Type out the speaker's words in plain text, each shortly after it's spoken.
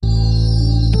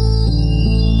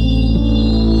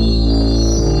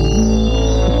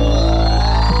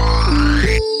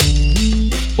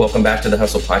Welcome back to the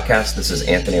Hustle Podcast. This is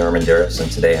Anthony Armandaris,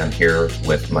 and today I'm here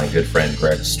with my good friend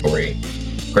Greg Storey.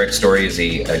 Greg Storey is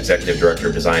the Executive Director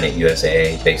of Design at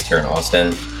USAA, based here in Austin.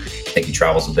 I think he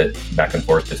travels a bit back and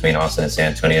forth between Austin and San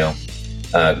Antonio.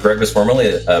 Greg was formerly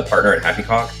a partner at Happy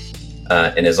Cock,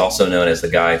 and is also known as the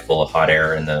guy full of hot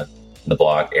air in the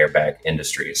blog Airbag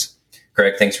Industries.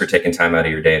 Greg, thanks for taking time out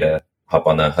of your day to hop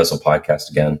on the Hustle Podcast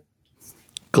again.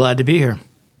 Glad to be here.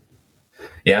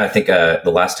 Yeah, I think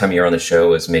the last time you were on the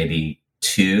show was maybe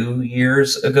 2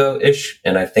 years ago-ish.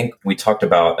 And I think we talked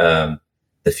about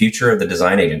the future of the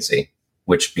design agency,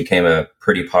 which became a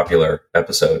pretty popular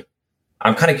episode.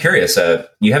 I'm kind of curious.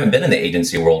 You haven't been in the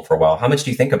agency world for a while. How much do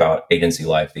you think about agency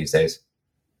life these days?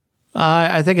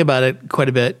 I think about it quite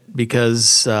a bit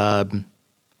because I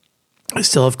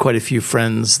still have quite a few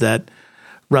friends that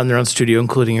run their own studio,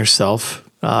 including yourself.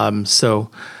 So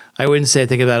I wouldn't say I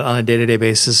think about it on a day-to-day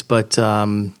basis, but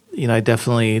I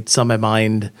definitely, it's on my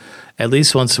mind at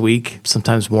least once a week,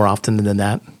 sometimes more often than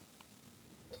that.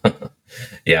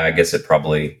 Yeah, I guess it's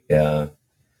probably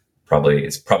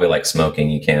like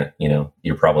smoking. You can't,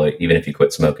 you're probably, even if you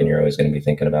quit smoking, you're always going to be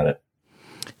thinking about it.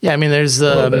 Yeah, I mean, there's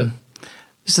a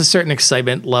certain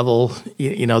excitement level.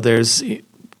 There's,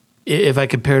 if I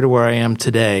compare to where I am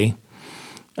today,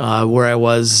 where I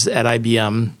was at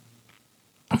IBM,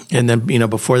 and then,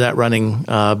 before that running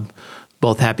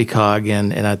both Happy Cog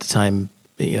and at the time,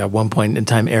 at one point in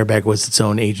time, Airbag was its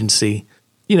own agency.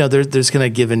 There's going to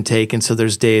give and take. And so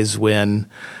there's days when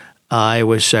I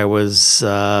wish I was,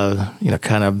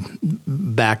 kind of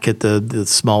back at the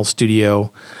small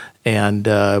studio and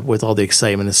with all the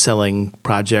excitement of selling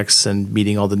projects and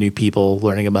meeting all the new people,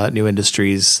 learning about new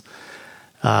industries.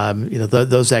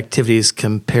 Those activities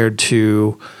compared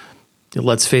to,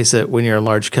 let's face it, when you're in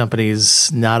large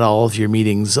companies, not all of your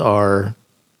meetings are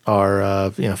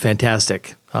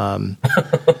fantastic.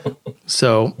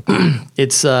 So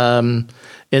it's in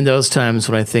those times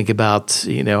when I think about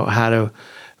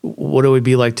what it would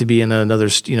be like to be in another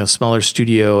smaller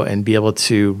studio and be able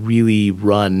to really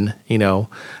run,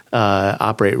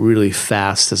 operate really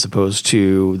fast as opposed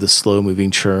to the slow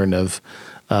moving churn of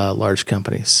large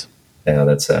companies. Yeah,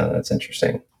 that's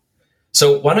interesting.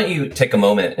 So why don't you take a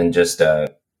moment and just,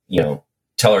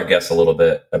 tell our guests a little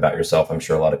bit about yourself. I'm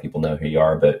sure a lot of people know who you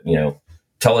are, but,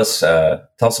 tell us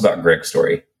about Greg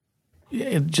Storey.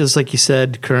 Just like you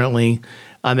said, currently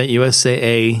I'm at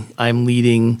USAA. I'm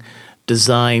leading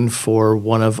design for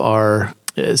one of our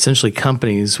essentially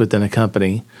companies within a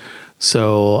company.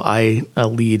 So I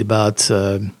lead about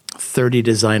 30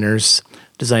 designers,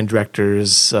 design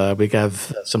directors. We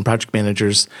have some project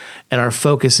managers, and our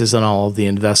focus is on all of the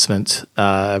investment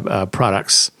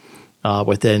products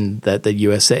within that the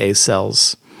USAA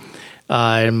sells.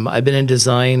 I've been in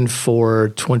design for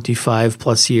 25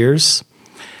 plus years.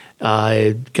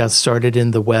 I got started in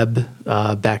the web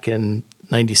back in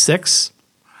 96.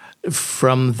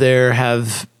 From there,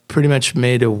 have pretty much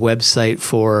made a website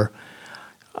for,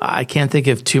 I can't think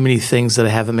of too many things that I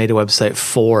haven't made a website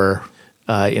for,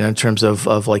 in terms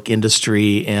of like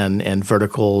industry and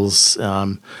verticals,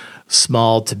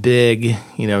 small to big,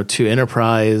 to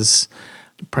enterprise.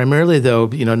 Primarily, though,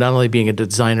 not only being a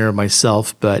designer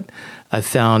myself, but I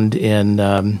found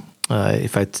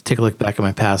if I take a look back at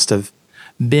my past, I've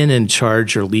been in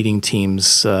charge or leading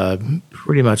teams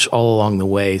pretty much all along the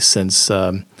way since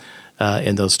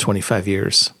in those 25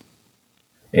 years.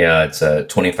 Yeah, it's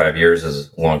 25 years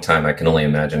is a long time. I can only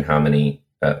imagine how many.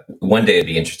 One day it'd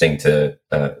be interesting to,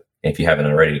 if you haven't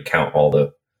already, count all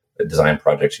the design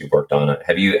projects you've worked on. Are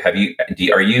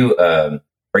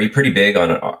you pretty big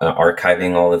on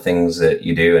archiving all the things that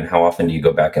you do? And how often do you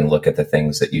go back and look at the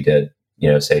things that you did,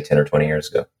 say 10 or 20 years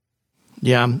ago?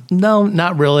 Yeah, no,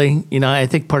 not really. I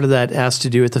think part of that has to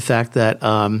do with the fact that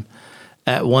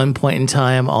at one point in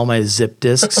time, all my zip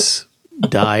disks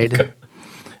died.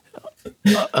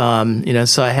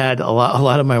 So I had a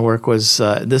lot of my work was,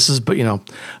 this is,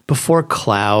 before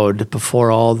cloud,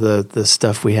 before all the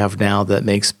stuff we have now that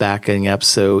makes backing up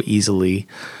so easily,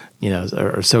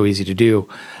 or so easy to do.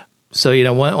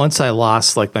 So, once I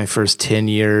lost like my first 10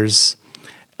 years,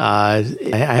 I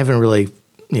haven't really,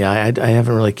 I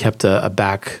haven't really kept a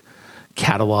back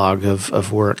catalog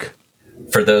of work.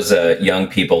 For those young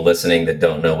people listening that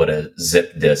don't know what a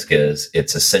zip disk is,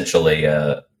 it's essentially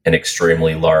an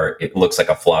extremely large, it looks like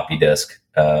a floppy disk,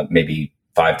 maybe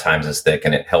 5 times as thick,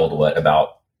 and it held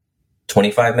about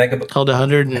 25 megabytes? Held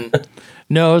 100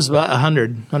 no, it was about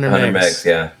 100 megs,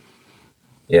 yeah.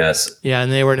 Yes. Yeah,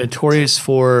 and they were notorious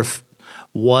for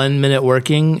 1 minute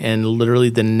working, and literally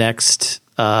the next,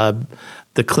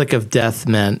 the click of death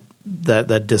meant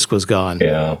that disk was gone.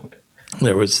 Yeah.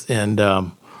 There was, and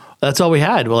That's all we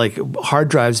had. Well, like hard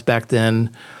drives back then,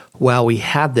 while we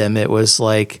had them, it was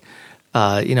like,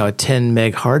 a 10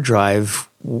 meg hard drive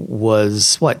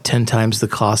was 10 times the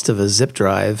cost of a zip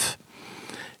drive.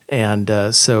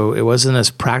 And so it wasn't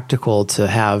as practical to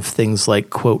have things like,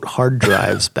 quote, hard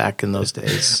drives back in those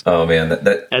days. Oh, man.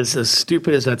 That as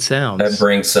stupid as that sounds. That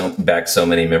brings back so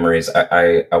many memories.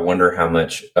 I wonder how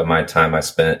much of my time I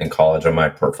spent in college on my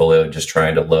portfolio just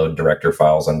trying to load director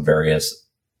files on various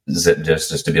zip disks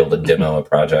just to be able to demo a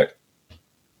project.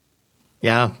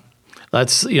 Yeah.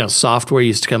 That's, software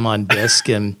used to come on disk.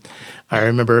 And I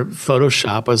remember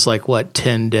Photoshop was like,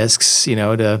 10 disks,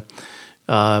 to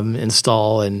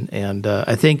install. And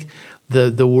I think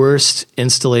the worst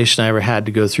installation I ever had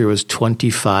to go through was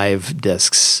 25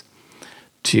 disks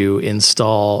to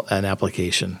install an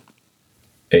application.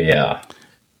 Yeah.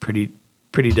 Pretty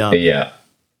dumb. Yeah.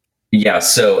 Yeah.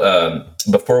 So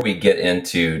before we get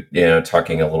into,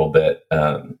 talking a little bit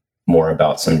more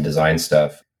about some design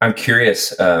stuff, I'm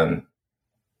curious, I've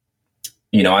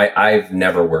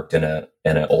never worked in an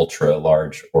ultra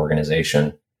large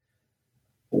organization.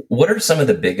 What are some of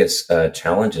the biggest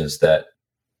challenges that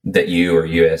you or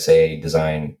USA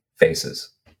Design faces?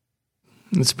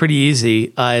 It's pretty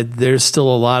easy. There's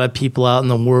still a lot of people out in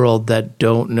the world that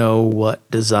don't know what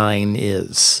design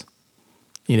is.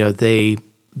 They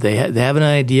have an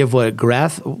idea of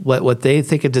what they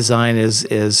think of design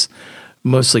is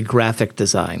mostly graphic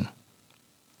design,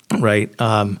 right?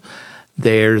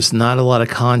 There's not a lot of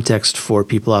context for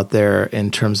people out there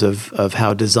in terms of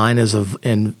how design has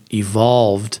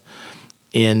evolved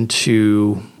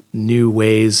into new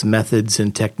ways, methods,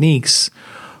 and techniques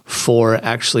for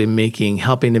actually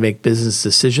helping to make business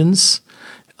decisions,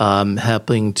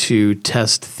 helping to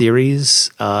test theories,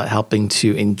 helping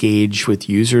to engage with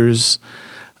users,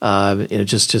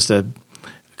 just a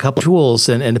couple tools,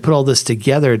 and to put all this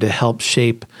together to help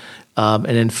shape and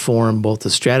inform both the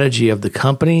strategy of the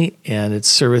company and its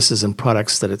services and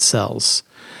products that it sells.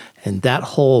 And that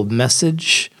whole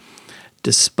message,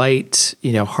 despite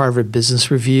Harvard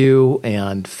Business Review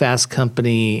and Fast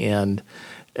Company and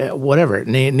whatever,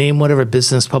 name whatever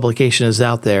business publication is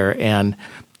out there, and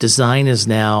design is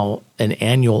now an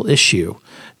annual issue.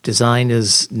 Design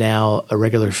is now a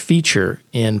regular feature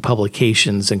in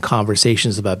publications and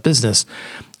conversations about business.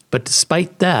 But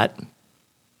despite that,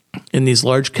 in these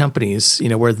large companies,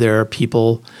 where there are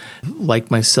people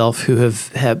like myself who have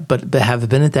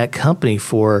been at that company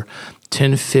for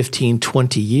 10, 15,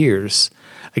 20 years,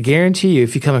 I guarantee you,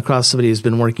 if you come across somebody who's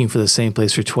been working for the same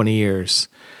place for 20 years,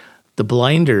 the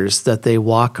blinders that they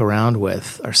walk around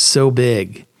with are so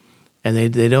big, and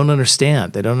they don't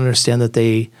understand. They don't understand that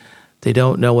they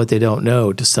don't know what they don't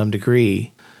know to some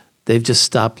degree. They've just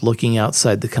stopped looking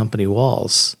outside the company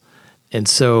walls. And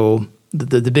so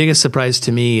the biggest surprise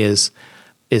to me is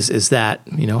that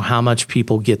how much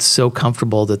people get so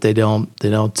comfortable that they don't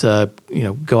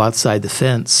go outside the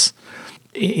fence.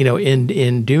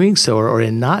 In doing so or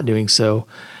in not doing so,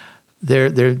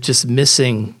 they're just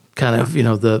missing kind of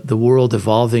the world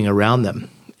evolving around them,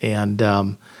 and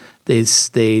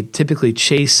they typically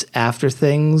chase after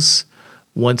things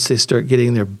once they start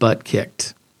getting their butt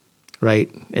kicked,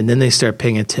 right? And then they start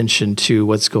paying attention to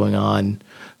what's going on.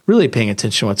 Really paying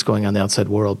attention to what's going on in the outside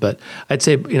world. But I'd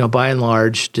say, by and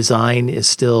large, design is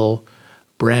still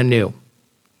brand new,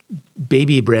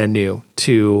 brand new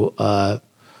to, I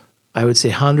would say,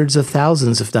 hundreds of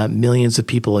thousands, if not millions of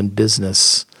people in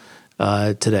business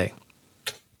today.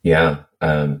 Yeah.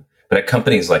 But at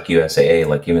companies like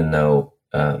USAA, even though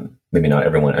maybe not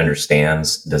everyone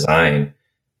understands design,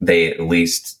 they at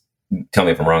least, tell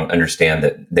me if I'm wrong, understand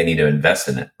that they need to invest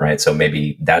in it, right? So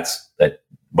maybe that's a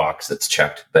box that's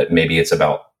checked, but maybe is it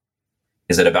about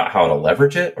how to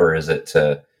leverage it, or is it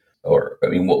for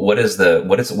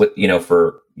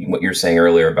what you're saying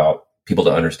earlier about people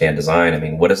to understand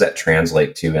design? What does that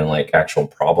translate to in actual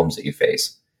problems that you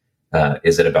face?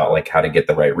 Is it about how to get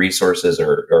the right resources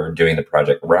or doing the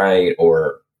project right,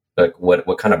 or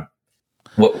what kind of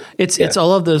it's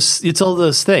all of those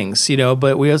things,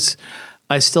 but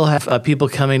I still have people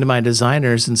coming to my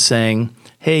designers and saying,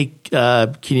 hey,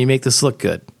 can you make this look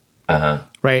good?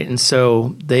 Right. And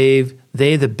so they,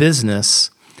 the business,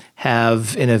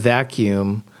 have in a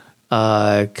vacuum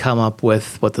come up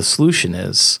with what the solution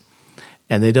is.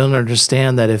 And they don't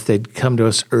understand that if they'd come to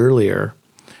us earlier,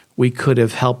 we could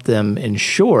have helped them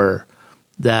ensure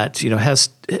that,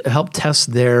 help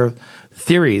test their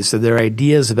theories or their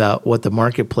ideas about what the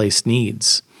marketplace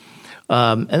needs.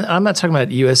 And I'm not talking about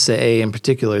USAA in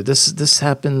particular. This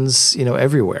happens,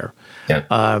 everywhere.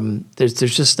 Yeah. There's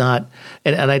just not,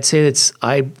 and I'd say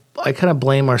I kind of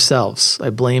blame ourselves. I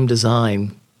blame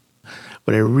design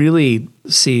What I really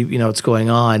see, what's going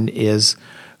on is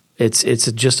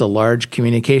it's just a large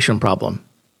communication problem.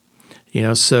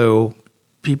 So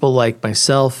people like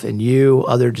myself and you,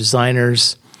 other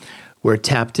designers, we're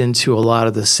tapped into a lot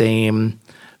of the same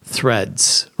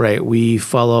threads, right? We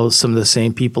follow some of the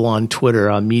same people on Twitter,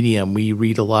 on Medium. We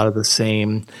read a lot of the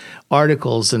same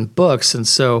articles and books. And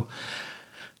so,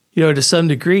 to some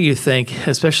degree, you think,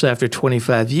 especially after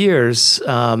 25 years,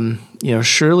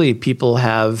 surely people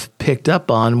have picked up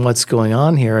on what's going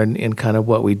on here and kind of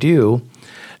what we do,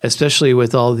 especially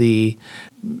with all the,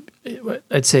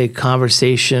 I'd say,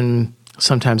 conversation,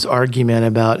 sometimes argument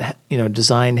about,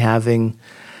 design having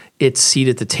its seat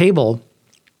at the table.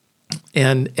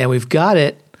 And we've got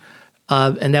it.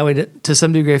 And now to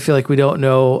some degree, I feel like we don't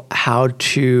know how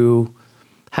to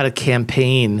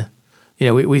campaign.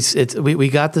 We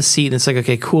got the seat and it's like,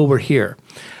 okay, cool, we're here.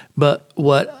 But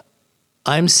what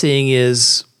I'm seeing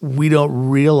is we don't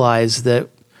realize that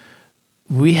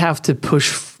we have to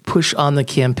push on the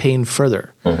campaign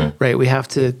further, right? We have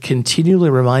to continually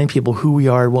remind people who we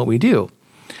are and what we do.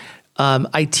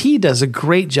 IT does a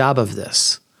great job of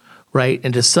this, right?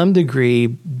 And to some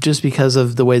degree, just because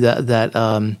of the way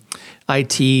that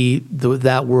IT,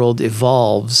 that world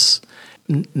evolves,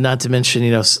 not to mention,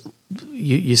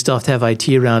 you still have to have IT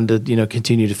around to,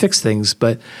 continue to fix things,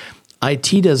 but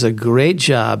IT does a great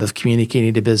job of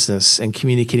communicating to business and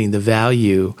communicating the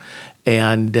value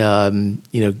and,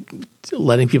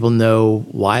 letting people know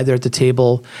why they're at the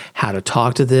table, how to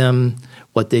talk to them,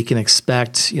 what they can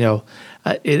expect.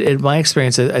 In my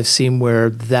experience, I've seen where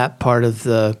that part of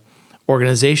the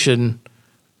organization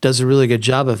does a really good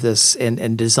job of this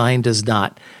and design does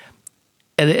not.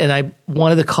 And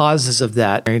one of the causes of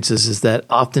that is that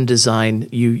often design,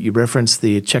 you reference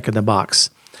the check in the box.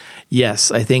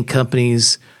 Yes, I think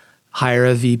companies hire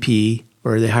a VP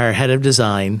or they hire a head of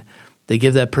design. They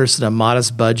give that person a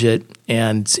modest budget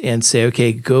and say,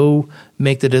 okay, go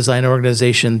make the design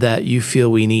organization that you feel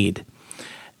we need.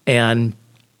 And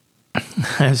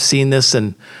I've seen this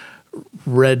and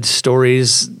read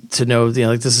stories to know,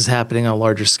 like this is happening on a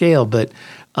larger scale, but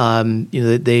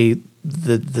the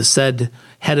said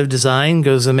head of design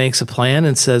goes and makes a plan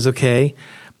and says, okay,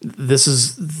 this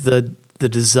is the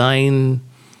design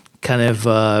kind of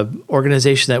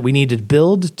organization that we need to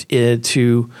build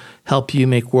to help you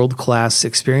make world-class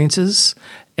experiences.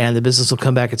 And the business will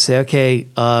come back and say, okay,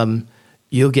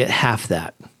 you'll get half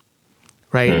that,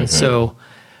 right? And so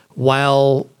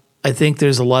while I think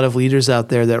there's a lot of leaders out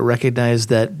there that recognize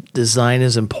that design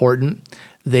is important,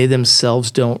 they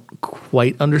themselves don't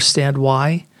quite understand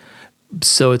why.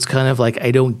 So it's kind of like,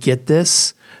 I don't get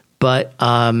this, but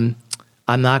I'm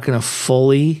not going to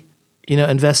fully,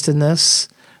 invest in this.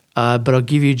 But I'll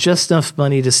give you just enough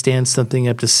money to stand something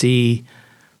up to see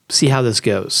how this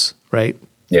goes, right?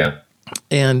 Yeah.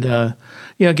 And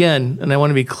again, and I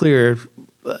want to be clear,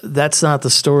 that's not the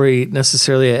story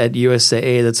necessarily at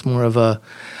USAA. That's more of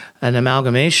an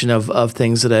amalgamation of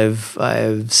things that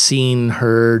I've seen,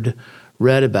 heard,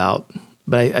 read about.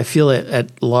 But I feel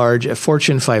at large, at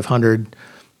Fortune 500,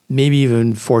 maybe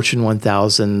even Fortune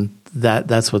 1000,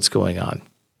 that's what's going on.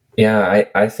 Yeah,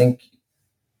 I think,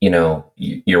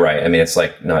 you're right. I mean, it's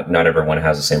like not everyone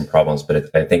has the same problems, but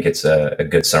I think it's a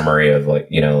good summary of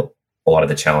a lot of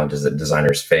the challenges that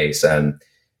designers face. And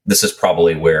this is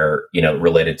probably where,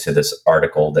 related to this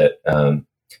article that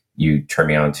you turned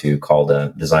me on to called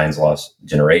Design's Lost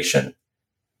Generation.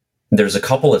 There's a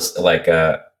couple of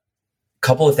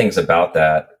things about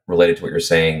that related to what you're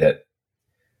saying that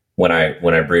when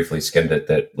I briefly skimmed it,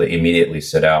 that immediately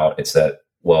stood out. It's that,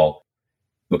 well,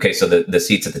 okay, so the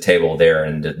seats at the table there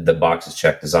and the boxes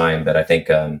check design, but I think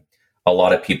a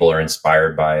lot of people are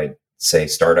inspired by, say,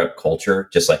 startup culture,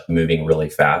 just like moving really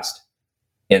fast.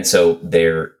 And so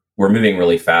we're moving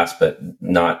really fast, but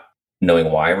not knowing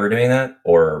why we're doing that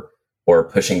or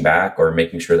pushing back or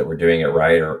making sure that we're doing it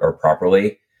right or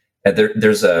properly. And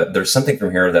there's something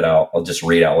from here that I'll just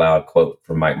read out loud, quote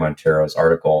from Mike Montero's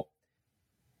article.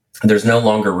 There's no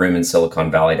longer room in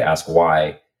Silicon Valley to ask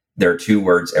why. There are two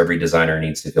words every designer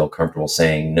needs to feel comfortable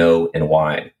saying: no and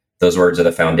why. Those words are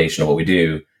the foundation of what we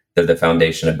do. They're the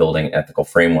foundation of building ethical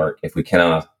framework. If we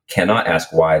cannot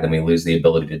ask why, then we lose the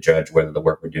ability to judge whether the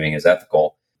work we're doing is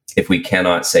ethical. If we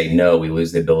cannot say no, we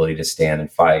lose the ability to stand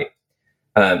and fight.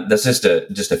 That's just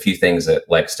a few things that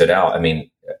stood out. I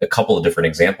mean, a couple of different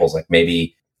examples, like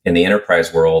maybe in the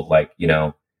enterprise world,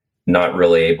 not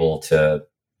really able to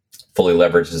fully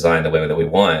leverage design the way that we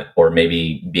want, or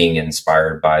maybe being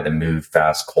inspired by the move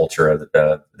fast culture of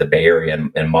the Bay Area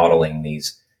and modeling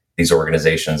these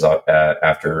organizations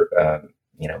after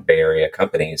Bay Area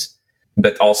companies.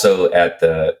 but also at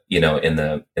the, in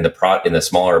the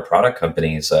smaller product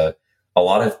companies, a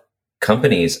lot of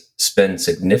companies spend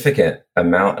significant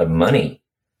amount of money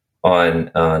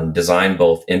on design,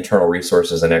 both internal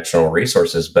resources and external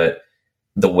resources. But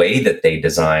the way that they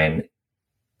design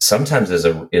sometimes is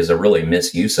a really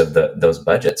misuse of those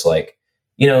budgets. Like,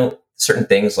 certain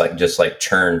things like just like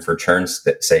churn for churn's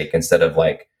sake, instead of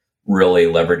like really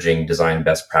leveraging design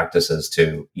best practices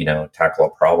to, tackle a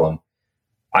problem.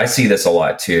 I see this a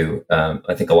lot too.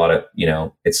 I think a lot of,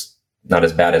 it's not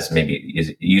as bad as maybe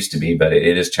it used to be, but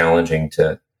it is challenging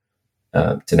to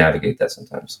navigate that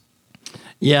sometimes.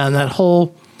 Yeah, and that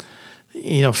whole,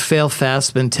 fail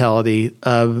fast mentality.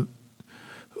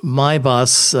 My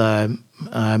boss,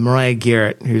 Mariah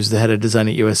Garrett, who's the head of design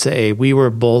at USAA, we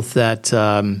were both at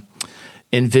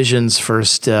Envision's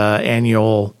first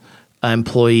annual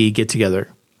employee get-together.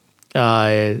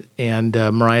 And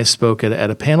Mariah spoke at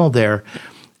a panel there,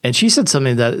 and she said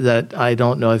something that I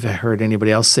don't know if I heard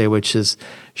anybody else say, which is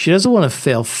she doesn't want to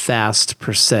fail fast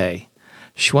per se.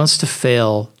 She wants to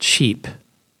fail cheap,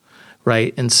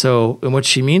 right? And what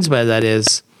she means by that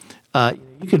is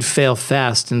you could fail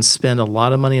fast and spend a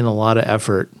lot of money and a lot of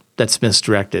effort that's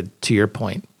misdirected, to your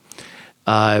point.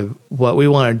 What we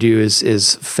want to do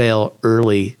is fail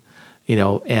early,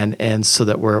 and so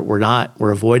that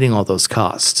we're avoiding all those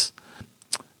costs.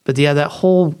 But yeah, that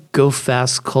whole go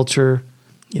fast culture,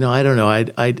 I don't know.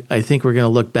 I think we're going to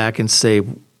look back and say,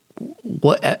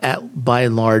 by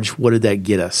and large, what did that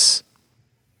get us?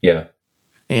 Yeah.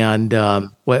 And did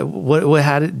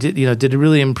it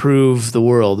really improve the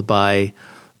world by,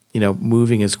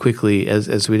 moving as quickly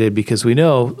as we did? Because we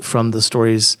know from the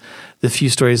few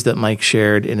stories that Mike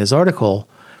shared in his article,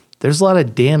 there's a lot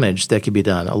of damage that could be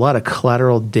done, a lot of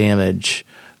collateral damage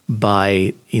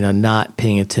by, not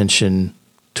paying attention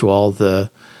to all the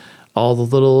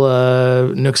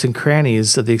little nooks and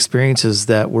crannies of the experiences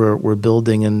that we're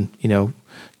building and,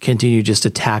 continue just to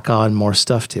tack on more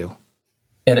stuff to.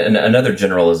 And another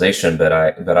generalization, but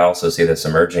I also see this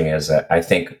emerging, is that I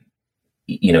think,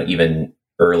 even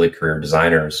early career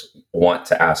designers want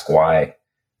to ask why,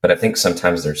 but I think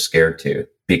sometimes they're scared to,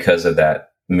 because of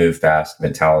that move fast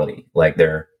mentality. Like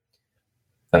they're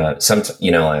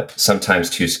sometimes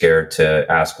too scared to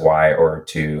ask why, or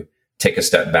to take a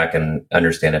step back and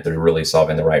understand if they're really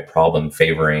solving the right problem,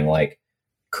 favoring like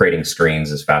creating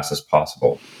screens as fast as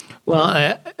possible.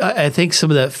 Well, I think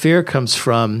some of that fear comes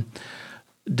from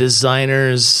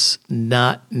designers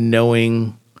not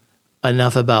knowing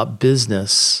enough about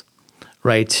business,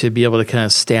 right, to be able to kind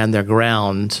of stand their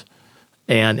ground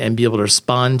and be able to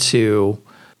respond to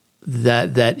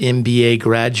that MBA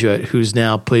graduate who's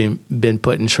now been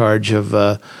put in charge of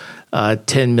a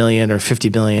 $10 million or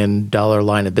 $50 million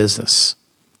line of business,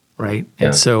 right? Yeah.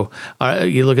 And so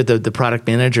you look at the product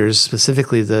managers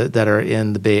specifically that are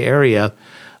in the Bay Area.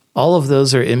 All of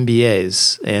those are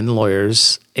MBAs and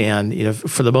lawyers, and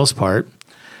for the most part,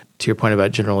 to your point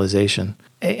about generalization,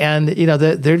 and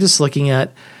they're just looking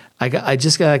at, I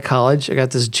just got out of college, I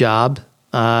got this job,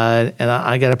 and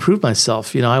I got to prove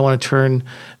myself. I want to turn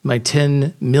my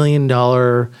 $10 million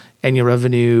annual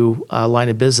revenue line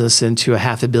of business into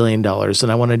 $500 million,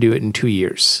 and I want to do it in 2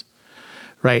 years,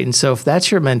 right? And so if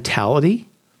that's your mentality,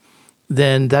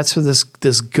 then that's where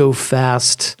this go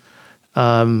fast,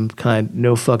 kind of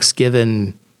no fucks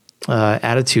given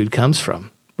attitude comes from,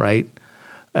 right?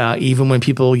 Even when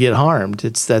people get harmed, you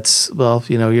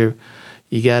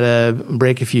got to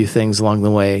break a few things along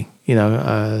the way.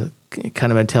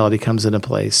 Kind of mentality comes into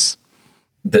place.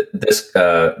 This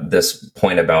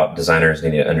point about designers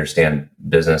needing to understand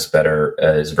business better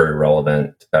is very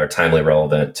relevant, or timely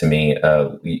relevant to me.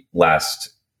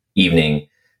 Last evening,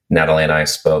 Natalie and I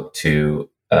spoke to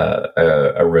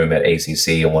a room at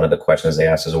ACC, and one of the questions they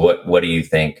asked is, what do you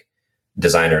think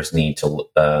designers need to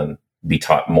be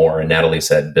taught more? And Natalie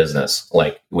said business.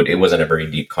 Like, it wasn't a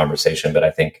very deep conversation, but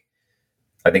I think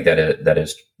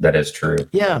that is true.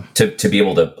 Yeah. To be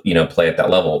able to play at that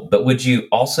level. But would you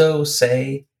also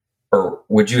say, or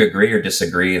would you agree or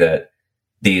disagree that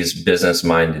these business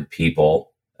minded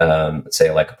people,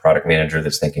 say like a product manager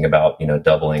that's thinking about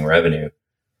doubling revenue,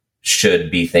 should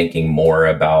be thinking more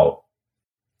about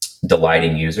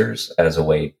delighting users as a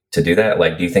way to do that?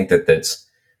 Like, do you think it's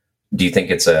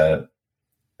an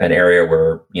area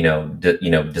where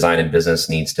design and business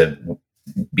needs to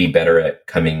be better at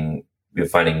finding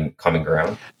common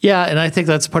ground? Yeah, and I think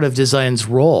that's part of design's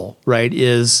role, right?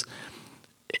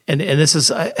 And this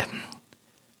is, I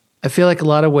feel like a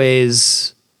lot of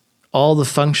ways, all the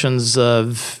functions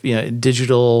of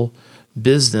digital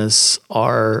business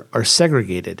are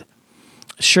segregated.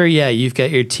 Sure, yeah, you've got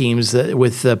your teams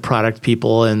with the product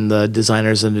people and the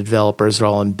designers and the developers are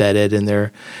all embedded and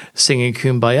they're singing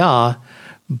Kumbaya.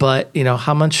 But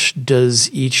how much does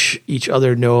each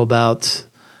other know about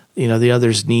the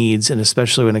other's needs, and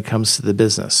especially when it comes to the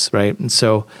business, right? And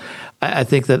so, I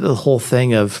think that the whole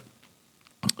thing of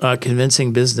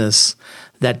convincing business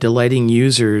that delighting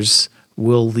users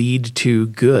will lead to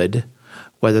good,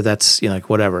 whether that's like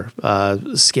whatever,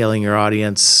 scaling your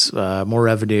audience, more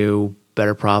revenue,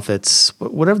 better profits,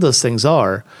 whatever those things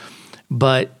are.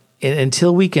 But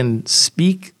until we can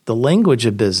speak the language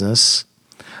of business,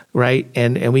 right,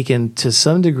 and we can to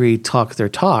some degree talk their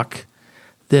talk,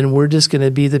 then we're just going to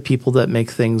be the people that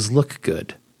make things look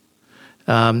good.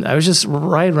 I was just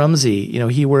Ryan Rumsey,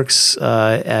 he works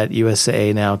at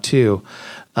USAA now too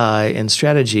in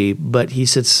strategy, but he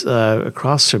sits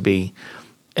across from me.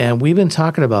 And we've been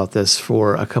talking about this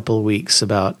for a couple of weeks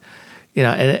about,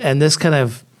 and this kind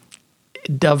of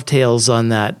dovetails on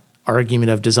that argument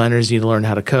of designers need to learn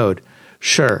how to code.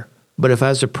 Sure. But if I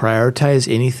was to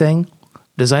prioritize anything,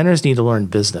 designers need to learn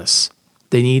business.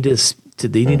 They need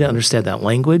to understand that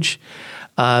language.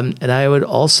 And I would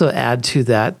also add to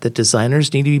that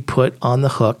designers need to be put on the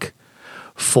hook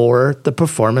for the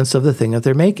performance of the thing that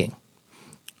they're making.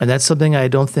 And that's something I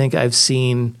don't think I've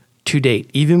seen to date.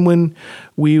 Even when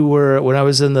I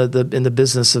was in the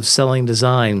business of selling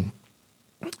design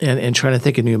and trying to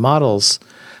think of new models,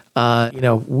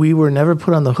 we were never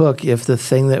put on the hook if the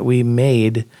thing that we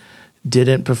made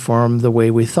didn't perform the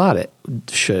way we thought it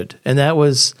should. And that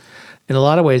was in a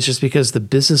lot of ways just because the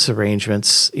business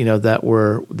arrangements, that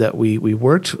we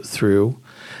worked through.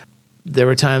 There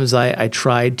were times I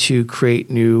tried to create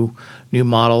new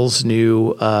models,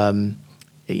 new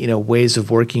ways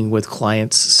of working with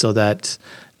clients so that,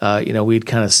 we'd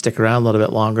kind of stick around a little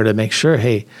bit longer to make sure,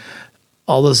 hey,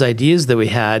 all those ideas that we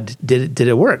had, did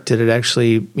it work? Did it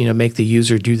actually, make the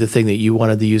user do the thing that you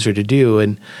wanted the user to do?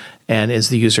 And is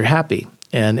the user happy?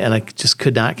 And I just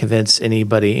could not convince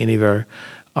anybody, any of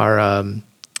our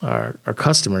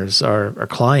customers, our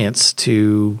clients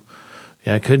to,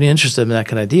 I couldn't be interested in that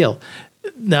kind of deal.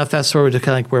 Now, fast forward to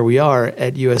kind of like where we are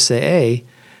at USAA,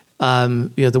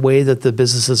 the way that the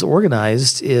business is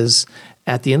organized is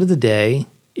at the end of the day,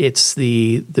 it's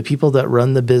the people that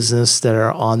run the business that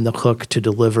are on the hook to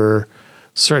deliver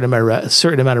certain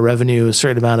amount of revenue, a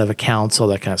certain amount of accounts, all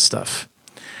that kind of stuff.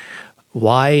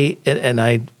 Why?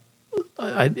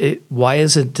 Why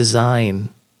isn't design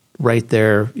right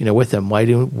there, with them? Why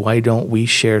don't we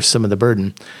share some of the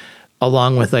burden,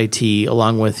 along with IT,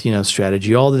 along with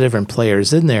strategy, all the different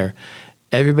players in there?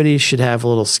 Everybody should have a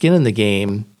little skin in the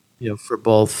game, for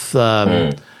both,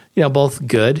 both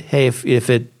good. Hey,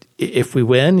 if we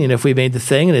win, if we made the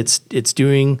thing and it's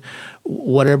doing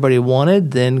what everybody wanted,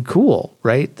 then cool,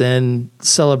 right? Then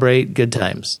celebrate good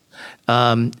times.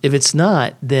 If it's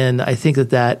not, then I think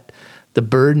that the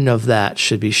burden of that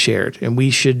should be shared, and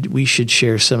we should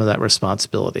share some of that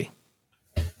responsibility.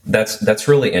 That's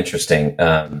really interesting.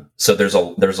 So there's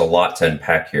a lot to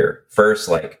unpack here. First,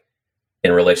 like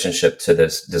in relationship to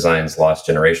this Design's Lost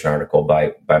Generation article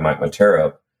by Mike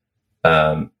Montero,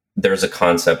 there's a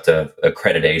concept of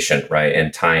accreditation, right,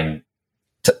 and tying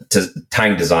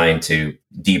design to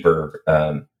deeper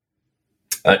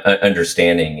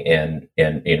understanding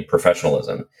and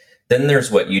professionalism. Then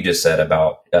there's what you just said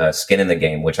about skin in the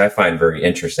game, which I find very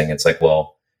interesting. It's like,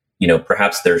 well,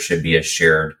 perhaps there should be a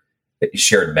shared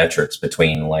metrics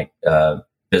between like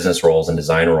business roles and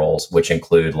design roles, which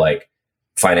include like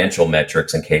financial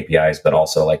metrics and KPIs, but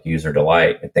also like user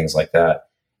delight and things like that.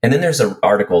 And then there's an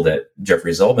article that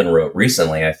Jeffrey Zellman wrote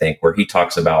recently, I think, where he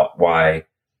talks about what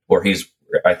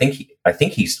I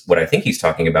think he's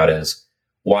talking about is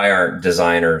why aren't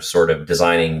designers sort of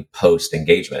designing post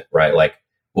engagement, right? Like,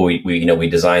 well, we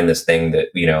design this thing that,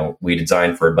 we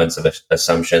design for a bunch of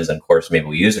assumptions, and of course, maybe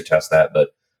we user test that,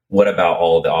 but what about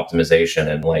all of the optimization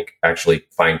and like actually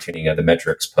fine tuning of the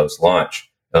metrics post launch?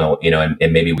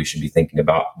 And maybe we should be thinking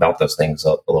about those things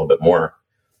a little bit more.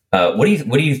 What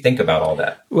do you think about all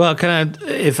that? Well, kind of,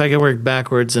 if I can work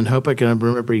backwards and hope I can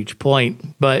remember each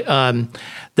point, but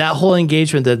that whole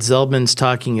engagement that Zellman's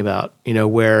talking about,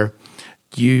 where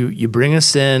you bring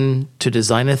us in to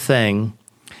design a thing,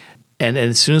 and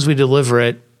as soon as we deliver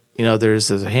it,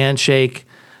 there's a handshake,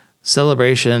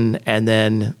 celebration, and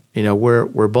then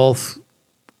we're both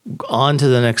on to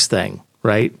the next thing,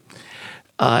 right?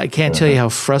 I can't tell you how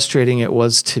frustrating it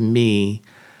was to me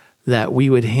that we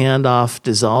would hand off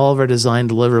all of our design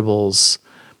deliverables,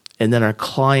 and then our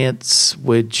clients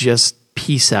would just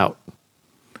peace out,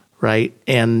 right?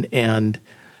 And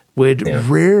would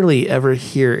rarely ever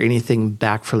hear anything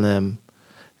back from them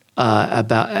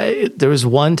there was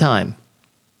one time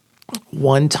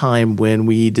when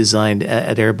we designed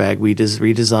at Airbag, we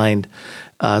redesigned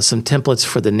some templates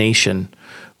for The Nation,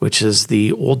 which is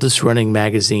the oldest running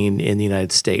magazine in the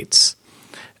United States.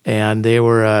 And they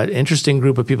were an interesting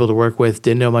group of people to work with,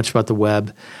 didn't know much about the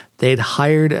web. They'd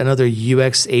hired another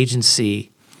UX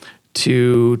agency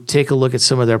to take a look at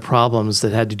some of their problems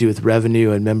that had to do with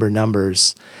revenue and member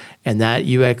numbers. And that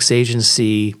UX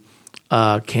agency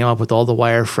came up with all the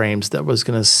wireframes that was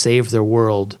going to save their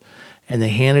world. And they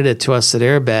handed it to us at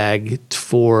Airbag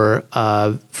for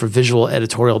visual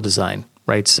editorial design,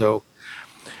 right? So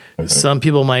some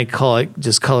people might call it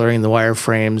just coloring the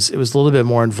wireframes. It was a little bit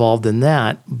more involved than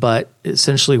that, but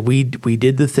essentially we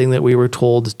did the thing that we were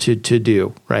told to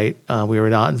do, right? We were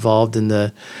not involved in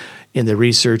the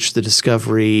research, the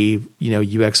discovery,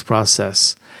 UX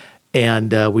process.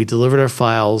 And we delivered our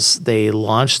files. They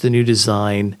launched the new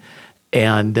design,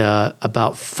 and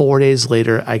about 4 days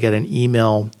later, I got an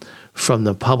email from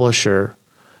the publisher,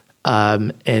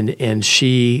 and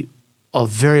she, a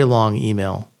very long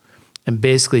email. And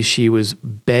basically, she was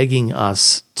begging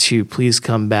us to please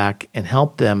come back and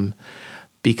help them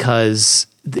because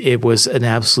it was an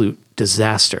absolute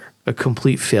disaster, a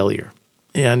complete failure.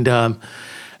 And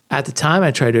at the time,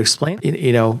 I tried to explain,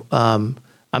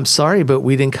 I'm sorry, but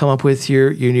we didn't come up with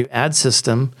your new ad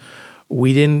system.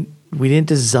 We didn't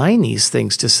design these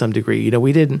things to some degree.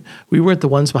 We weren't the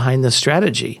ones behind the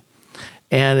strategy.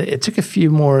 And it took a few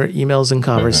more emails and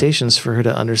conversations for her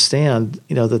to understand,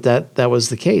 that was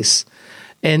the case.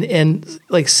 And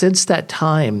like since that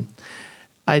time,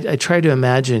 I tried to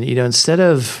imagine, instead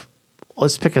of,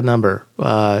 let's pick a number,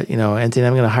 Anthony,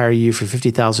 I'm going to hire you for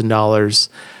 $50,000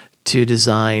 to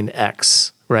design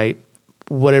X, right?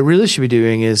 What I really should be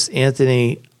doing is,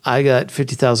 Anthony, I got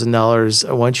 $50,000.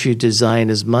 I want you to design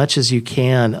as much as you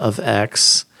can of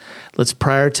X. Let's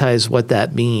prioritize what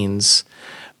that means.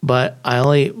 But I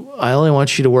only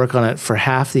want you to work on it for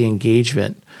half the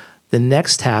engagement. The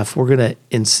next half, we're going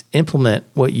to implement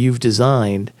what you've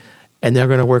designed, and they're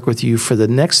going to work with you for the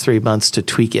next 3 months to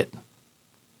tweak it,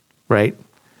 right?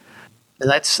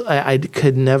 And I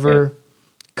could never,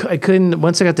 I couldn't,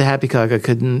 once I got to Happy Cock, I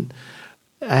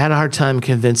had a hard time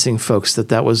convincing folks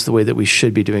that was the way that we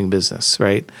should be doing business,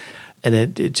 right? And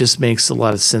it just makes a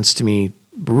lot of sense to me,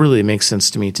 really makes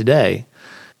sense to me today.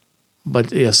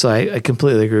 But yeah, so I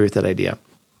completely agree with that idea.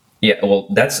 Yeah, well,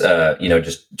 that's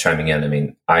just chiming in. I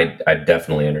mean, I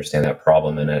definitely understand that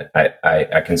problem, and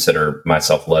I consider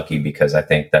myself lucky because I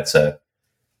think that's a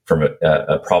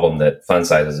problem that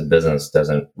Funsize as a business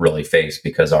doesn't really face,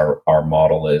 because our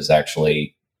model is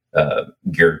actually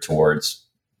geared towards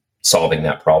solving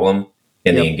that problem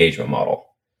in the engagement model.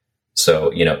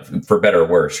 So for better or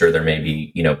worse, sure, there may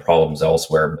be problems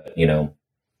elsewhere, but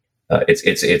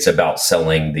it's about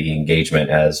selling the engagement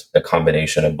as a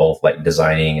combination of both, like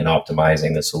designing and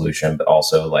optimizing the solution, but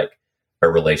also like a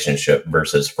relationship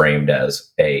versus framed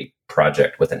as a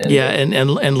project with an end. Yeah,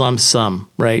 and lump sum,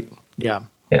 right? Yeah.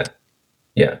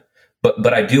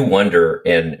 But I do wonder,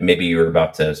 and maybe you were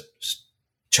about to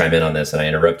chime in on this, and I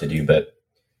interrupted you. But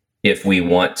if we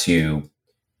want to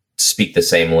speak the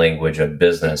same language of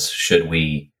business, should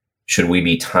we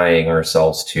be tying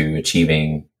ourselves to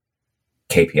achieving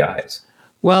KPIs?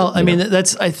 Well, I mean,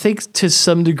 that's, I think to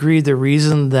some degree, the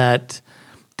reason that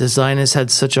design has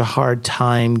had such a hard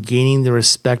time gaining the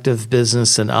respect of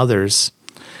business and others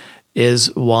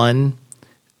is, one,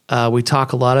 we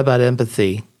talk a lot about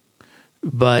empathy,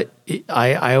 but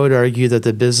I would argue that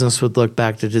the business would look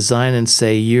back to design and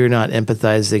say, you're not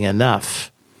empathizing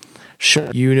enough.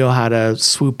 Sure, you know how to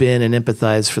swoop in and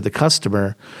empathize for the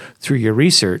customer through your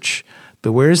research,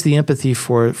 but where's the empathy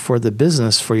for the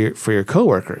business, for your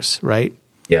coworkers, right?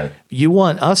 Yeah. You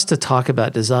want us to talk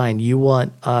about design. You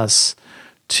want us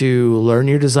to learn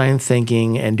your design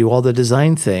thinking and do all the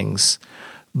design things.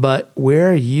 But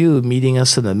where are you meeting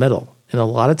us in the middle? And a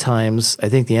lot of times, I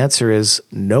think the answer is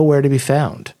nowhere to be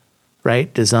found,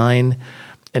 right? Design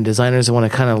and designers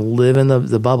want to kind of live in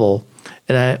the bubble.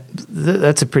 And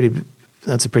that's a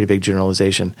pretty big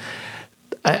generalization.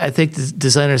 I think the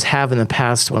designers have in the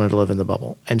past wanted to live in the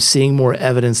bubble. I'm seeing more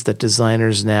evidence that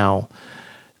designers now,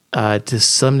 to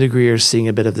some degree, are seeing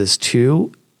a bit of this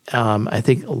too. I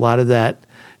think a lot of that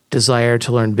desire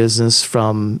to learn business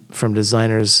from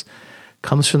designers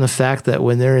comes from the fact that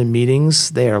when they're in meetings,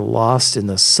 they are lost in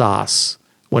the sauce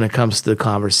when it comes to the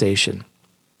conversation.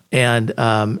 And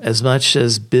as much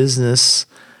as business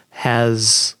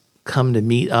has come to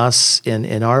meet us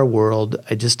in our world,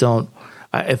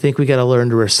 I think we got to learn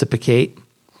to reciprocate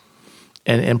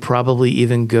and probably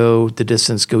even go the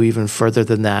distance, go even further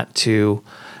than that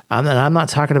I'm not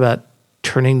talking about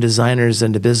turning designers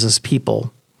into business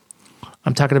people.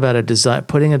 I'm talking about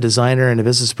putting a designer and a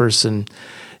business person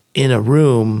in a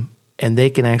room, and they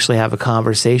can actually have a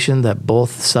conversation that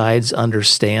both sides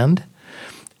understand,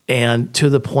 and to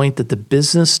the point that the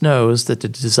business knows that the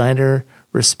designer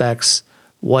respects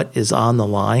what is on the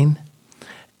line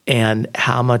and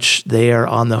how much they are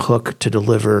on the hook to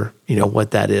deliver,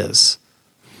 what that is.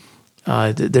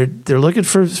 They're looking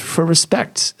for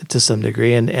respect to some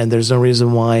degree, and there's no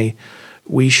reason why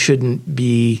we shouldn't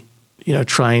be,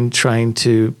 trying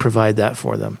to provide that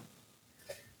for them.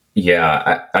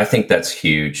 Yeah, I think that's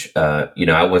huge. I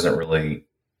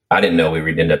didn't know we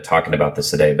would end up talking about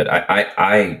this today, but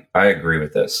I agree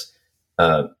with this.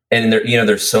 And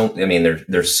there's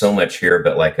so much here,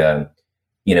 but like, one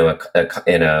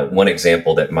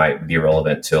example that might be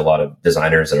relevant to a lot of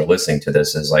designers that are listening to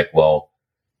this is like, well,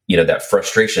 that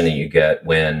frustration that you get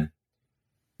when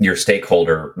your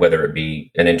stakeholder, whether it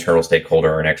be an internal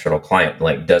stakeholder or an external client,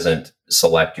 like doesn't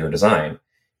select your design.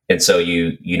 And so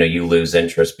you lose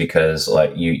interest because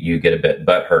like you get a bit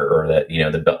butthurt, or that,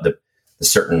 the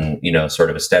certain,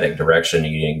 sort of aesthetic direction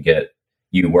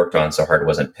you worked on so hard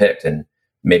wasn't picked. And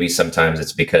maybe sometimes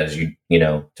it's because to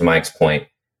Mike's point,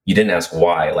 you didn't ask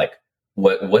why, like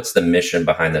what's the mission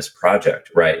behind this project,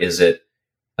 right? Is it,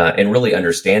 and really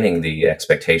understanding the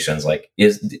expectations, like,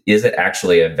 is it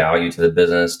actually a value to the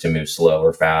business to move slow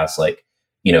or fast? Like,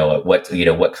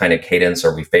 what kind of cadence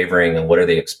are we favoring, and what are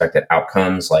the expected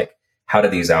outcomes? Like, how do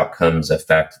these outcomes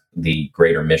affect the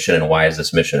greater mission, and why is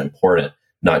this mission important,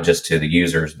 not just to the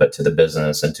users, but to the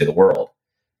business and to the world?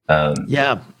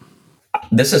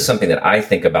 This is something that I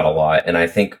think about a lot. And I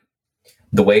think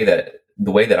the way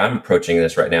that I'm approaching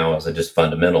this right now is just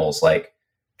fundamentals, like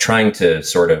trying to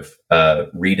sort of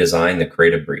redesign the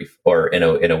creative brief, or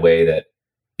in a way that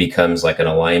becomes like an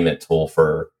alignment tool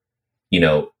for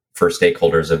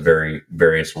stakeholders of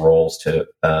various roles to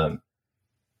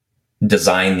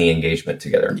design the engagement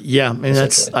together. Yeah, and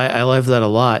I love that a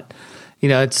lot.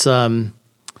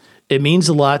 It means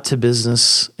a lot to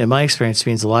business. In my experience, it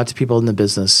means a lot to people in the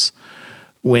business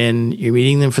when you're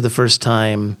meeting them for the first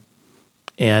time,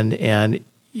 and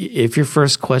if your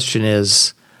first question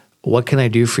is, "What can I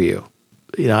do for you?"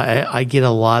 I get a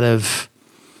lot of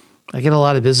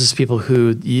business people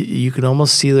who you can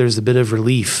almost see there's a bit of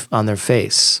relief on their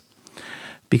face,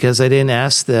 because I didn't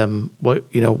ask them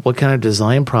what kind of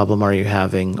design problem are you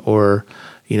having, or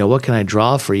what can I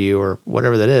draw for you, or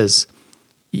whatever that is.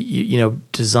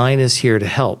 Design is here to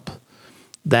help.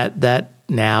 That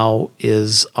now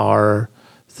is our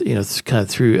kind of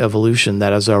through evolution,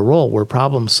 that is our role. We're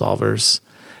problem solvers,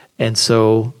 and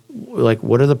so like,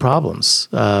 what are the problems?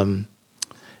 And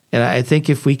I think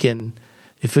if we can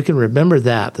remember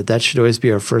that should always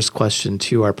be our first question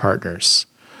to our partners.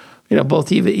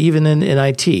 Both even in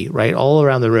IT, right? All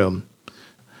around the room.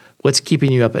 What's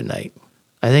keeping you up at night?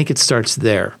 I think it starts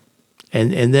there.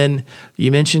 And then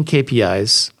you mentioned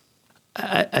KPIs.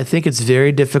 I think it's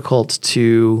very difficult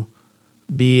to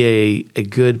be a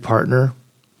good partner,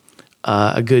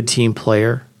 a good team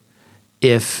player,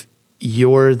 if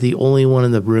you're the only one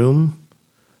in the room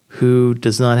who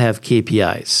does not have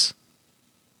KPIs,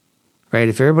 right?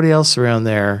 If everybody else around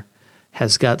there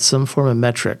has got some form of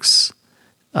metrics,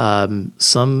 some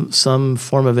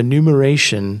form of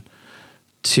enumeration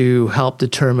to help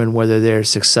determine whether they're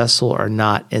successful or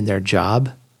not in their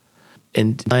job,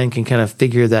 and design can kind of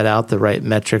figure that out, the right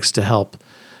metrics to help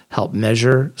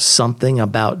measure something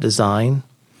about design.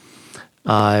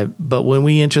 But when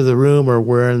we enter the room, or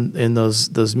we're in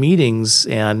those meetings,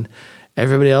 and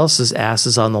everybody else's ass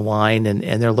is on the line,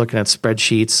 and they're looking at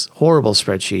spreadsheets, horrible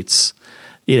spreadsheets,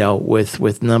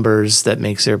 with numbers that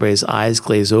makes everybody's eyes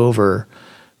glaze over.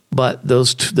 But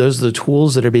those are the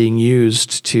tools that are being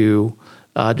used to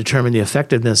determine the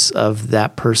effectiveness of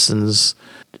that person's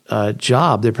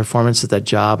job, their performance at that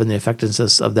job, and the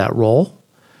effectiveness of that role.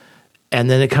 And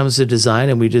then it comes to design,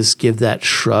 and we just give that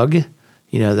shrug,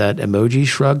 that emoji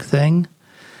shrug thing.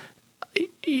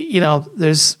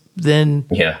 There's then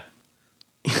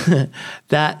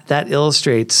that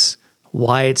illustrates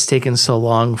why it's taken so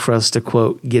long for us to,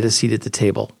 quote, get a seat at the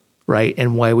table, right?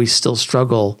 And why we still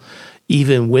struggle,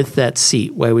 even with that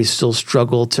seat, why we still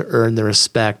struggle to earn the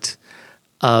respect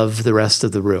of the rest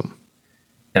of the room.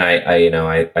 And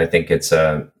I think it's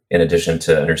in addition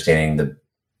to understanding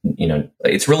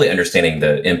it's really understanding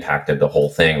the impact of the whole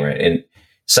thing, right? And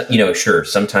so, sure,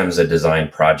 sometimes a design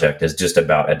project is just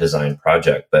about a design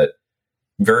project, but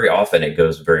very often it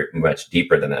goes very much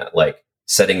deeper than that, like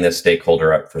setting the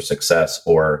stakeholder up for success,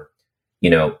 or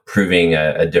proving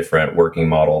a different working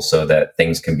model so that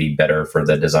things can be better for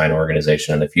the design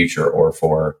organization in the future, or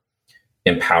for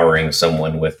empowering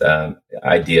someone with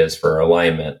ideas for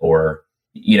alignment, or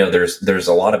there's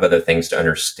a lot of other things to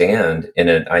understand in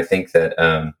it. I think that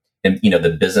and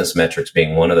the business metrics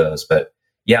being one of those. But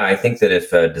yeah, I think that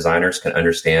if designers can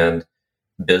understand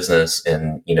business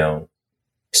and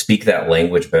speak that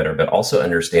language better, but also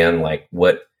understand like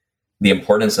what the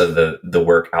importance of the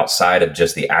work outside of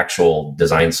just the actual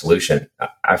design solution.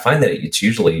 I find that it's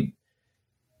usually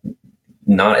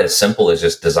not as simple as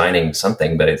just designing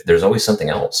something, but there's always something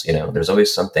else. There's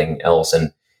always something else,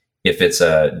 and if it's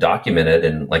documented,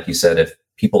 and like you said, if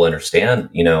people understand,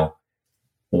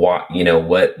 what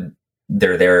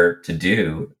they're there to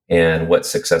do and what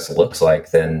success looks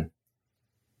like, then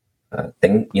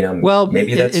well,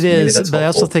 maybe that's it maybe is, that's but I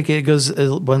helpful. also think it goes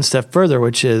one step further,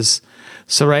 which is,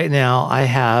 so right now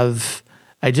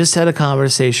I just had a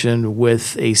conversation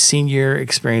with a senior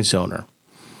experience owner,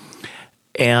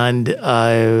 and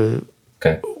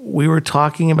Okay. we were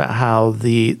talking about how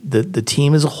the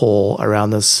team as a whole around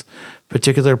this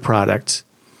particular product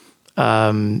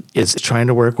is trying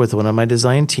to work with one of my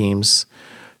design teams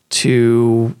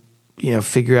to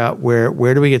figure out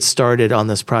where do we get started on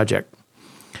this project.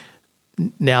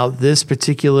 Now, this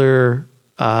particular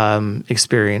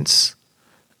experience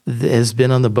has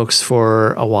been on the books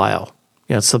for a while.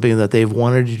 It's something that they've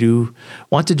wanted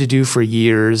to do for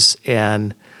years,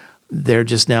 and they're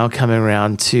just now coming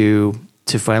around to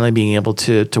finally being able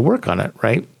to work on it,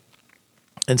 right?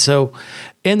 And so,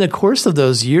 in the course of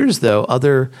those years, though,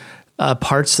 other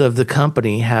parts of the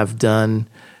company have done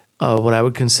what I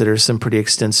would consider some pretty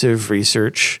extensive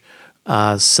research.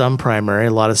 Some primary,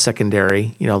 a lot of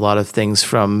secondary, a lot of things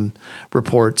from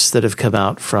reports that have come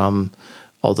out from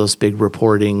all those big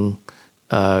reporting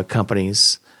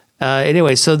companies.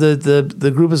 Anyway, so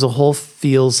the group as a whole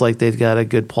feels like they've got a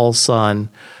good pulse on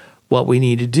what we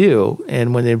need to do.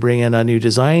 And when they bring in a new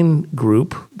design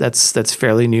group that's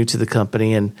fairly new to the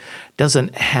company and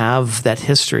doesn't have that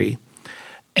history,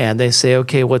 and they say,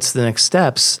 okay, what's the next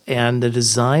steps? And the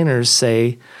designers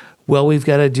say, well, we've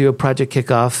got to do a project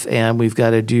kickoff and we've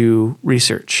got to do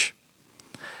research.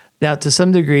 Now, to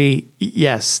some degree,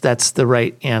 yes, that's the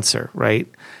right answer, right?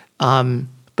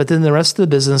 But then the rest of the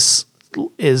business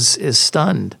is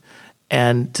stunned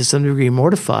and to some degree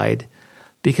mortified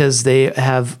because they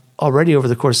have already over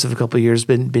the course of a couple of years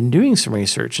been doing some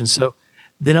research. And so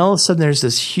then all of a sudden there's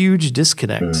this huge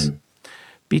disconnect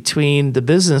between the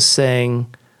business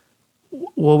saying,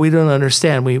 well, we don't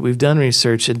understand. We've done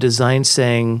research, and design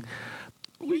saying,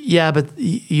 yeah, but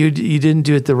you didn't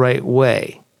do it the right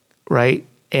way, right?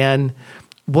 And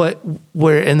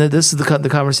this is the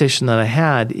conversation that I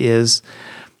had is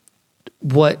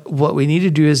what we need to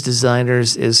do as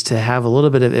designers is to have a little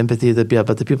bit of empathy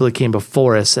about the people that came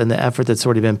before us and the effort that's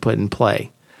already been put in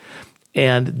play.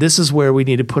 And this is where we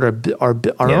need to put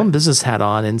our own business hat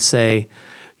on and say,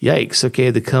 yikes,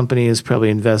 okay, the company has probably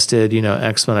invested,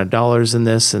 X amount of dollars in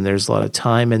this, and there's a lot of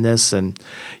time in this. And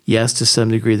yes, to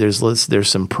some degree, there's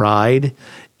some pride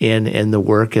in the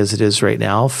work as it is right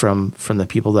now from the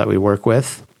people that we work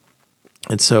with.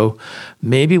 And so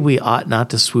maybe we ought not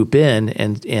to swoop in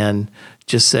and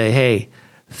just say, hey,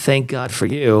 thank God for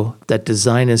you that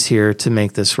design is here to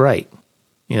make this right.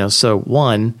 So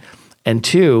one, and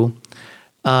two,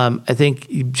 I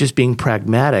think just being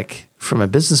pragmatic from a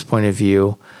business point of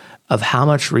view of how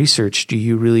much research do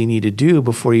you really need to do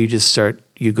before you just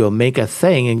you go make a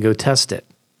thing and go test it,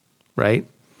 right?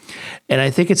 And I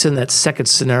think it's in that second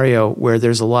scenario where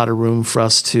there's a lot of room for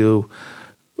us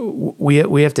we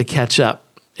have to catch up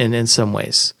in some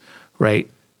ways, right?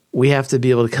 We have to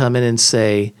be able to come in and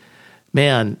say,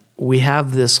 man, we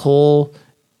have this whole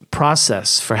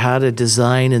process for how to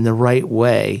design in the right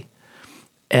way.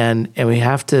 And we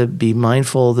have to be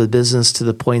mindful of the business to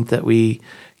the point that we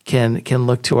can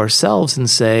look to ourselves and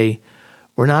say,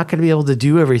 we're not going to be able to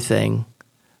do everything,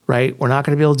 right? We're not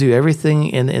going to be able to do everything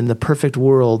in the perfect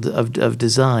world of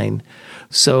design.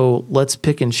 So let's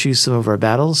pick and choose some of our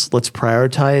battles. Let's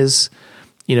prioritize.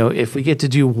 If we get to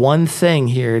do one thing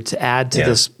here to add to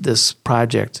this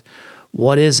project,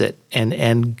 what is it?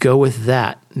 And go with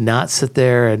that. Not sit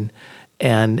there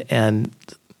and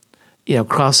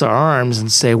cross our arms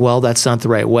and say, well, that's not the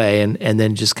right way, and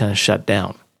then just kind of shut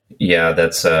down. Yeah,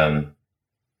 that's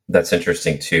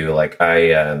interesting too. Like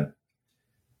I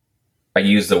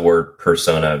use the word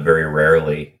persona very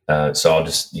rarely, so I'll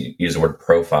just use the word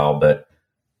profile. But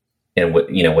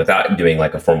without doing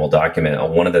like a formal document,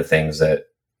 one of the things that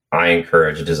I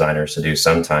encourage designers to do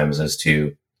sometimes is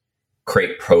to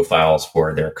create profiles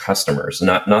for their customers,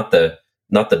 not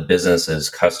the business's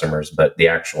customers, but the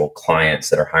actual clients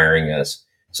that are hiring us,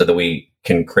 so that we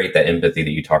can create that empathy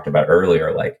that you talked about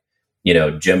earlier. Like,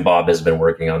 Jim Bob has been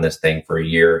working on this thing for a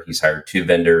year. He's hired 2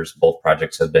 vendors. Both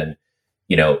projects have been,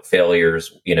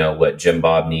 failures. What Jim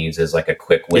Bob needs is like a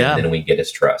quick win, Yeah. then we get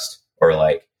his trust. Or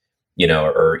like,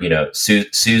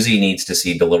 Susie needs to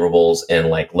see deliverables in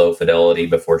like low fidelity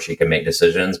before she can make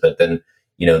decisions. But then,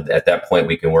 at that point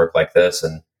we can work like this.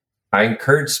 And I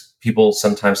encourage people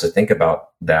sometimes to think about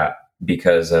that,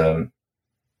 because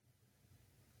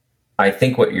I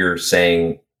think what you're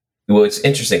saying, well, it's an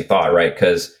interesting thought, right?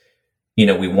 Because,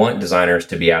 we want designers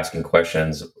to be asking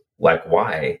questions like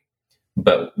why,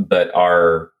 but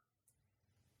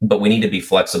we need to be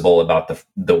flexible about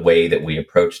the way that we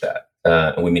approach that.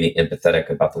 And we need to be empathetic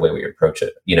about the way we approach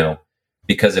it,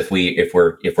 because if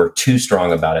we're too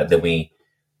strong about it,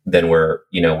 then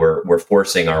we're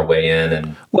forcing our way in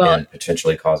and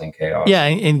potentially causing chaos. Yeah,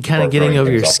 and kind of getting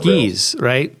over your skis,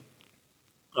 right?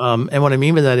 And what I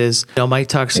mean by that is, Mike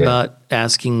talks about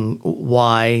asking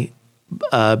why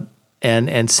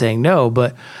and saying no,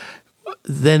 but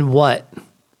then what,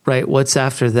 right? What's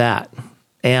after that?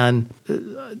 And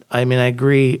I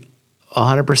agree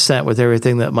 100% with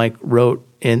everything that Mike wrote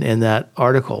in that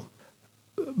article.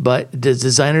 But does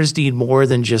designers need more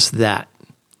than just that,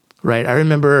 right? I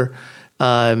remember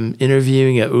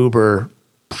interviewing at Uber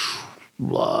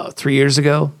 3 years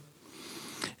ago.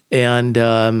 And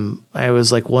I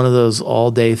was like one of those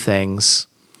all-day things.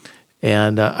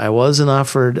 And I wasn't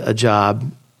offered a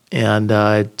job. And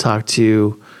I talked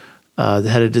to the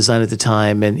head of design at the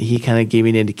time, and he kind of gave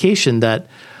me an indication that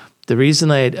the reason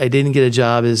I didn't get a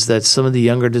job is that some of the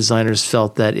younger designers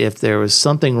felt that if there was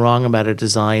something wrong about a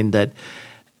design, that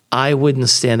I wouldn't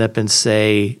stand up and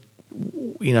say,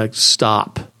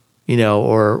 stop,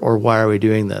 or why are we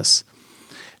doing this?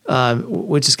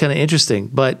 Which is kind of interesting.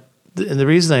 But the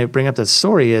reason I bring up that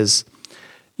story is,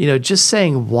 just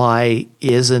saying why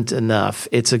isn't enough.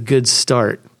 It's a good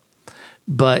start.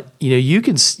 But, you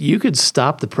could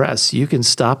stop the press. You can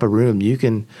stop a room. You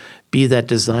can be that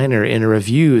designer in a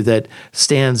review that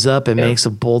stands up and makes a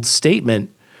bold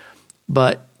statement.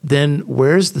 But then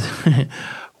where's that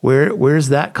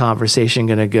conversation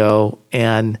going to go?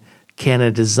 And can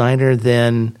a designer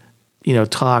then,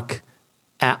 talk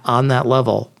on that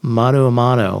level, mano a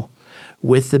mano,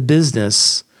 with the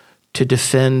business to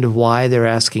defend why they're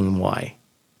asking why?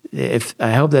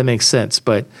 I hope that makes sense,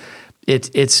 but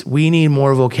we need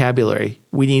more vocabulary.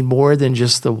 We need more than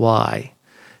just the why.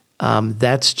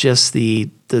 That's just the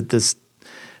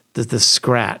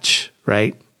scratch,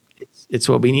 right? It's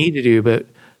what we need to do, but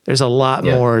there's a lot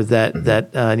more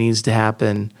that needs to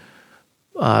happen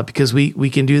because we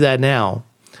can do that now.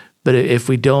 But if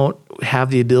we don't have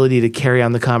the ability to carry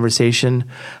on the conversation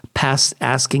past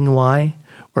asking why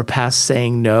or past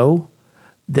saying no,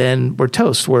 then we're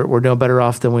toast. We're no better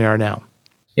off than we are now.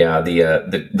 Yeah,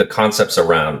 the concepts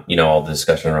around, all the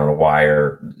discussion around a why,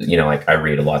 or, like I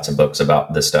read lots of books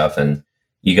about this stuff, and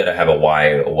you got to have a why,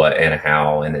 a what, and a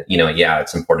how. And,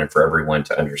 it's important for everyone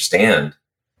to understand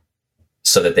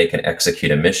so that they can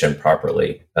execute a mission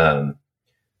properly. I've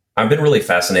been really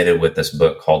fascinated with this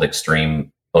book called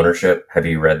Extreme Ownership. Have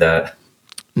you read that?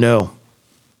 No.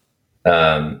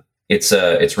 It's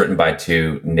written by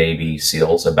 2 Navy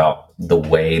SEALs about the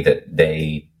way that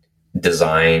they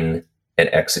design and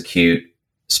execute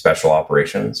special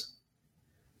operations.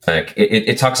 Like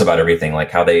it talks about everything,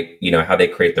 like how they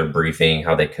create their briefing,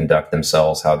 how they conduct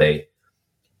themselves, how they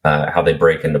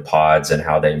break into pods, and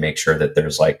how they make sure that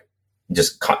there's like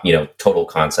just total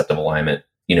concept of alignment,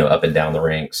 up and down the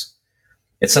ranks.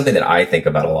 It's something that I think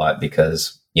about a lot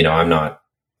because I'm not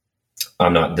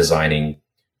designing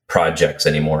projects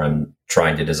anymore. I'm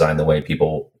trying to design the way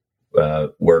people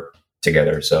work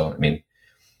together. So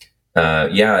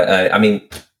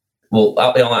well,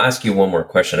 I'll ask you one more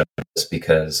question about this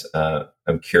because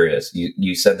I'm curious.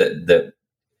 You said that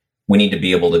we need to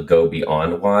be able to go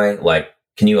beyond why. Like,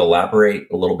 can you elaborate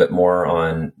a little bit more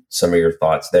on some of your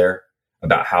thoughts there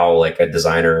about how, like, a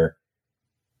designer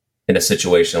in a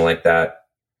situation like that,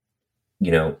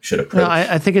 should approach? No,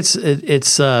 I think it's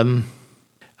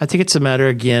I think it's a matter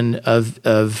again of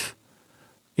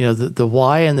the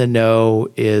why and the no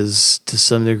is to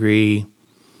some degree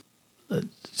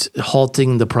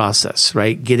halting the process,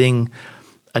 right?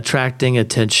 Attracting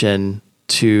attention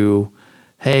to,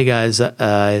 hey guys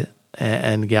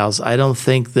and gals, I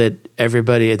think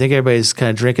everybody's kind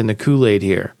of drinking the Kool-Aid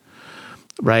here,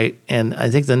 right? And I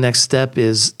think the next step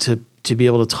is to be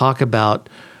able to talk about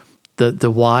the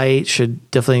why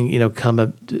should definitely, come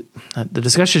up. The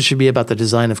discussion should be about the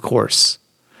design, of course,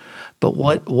 but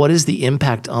what is the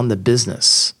impact on the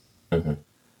business? Mm-hmm.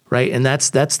 Right. And that's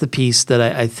the piece that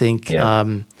I think,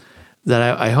 that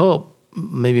I hope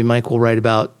maybe Mike will write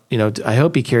about I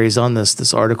hope he carries on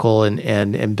this article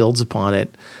and builds upon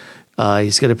it.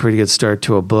 He's got a pretty good start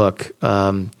to a book.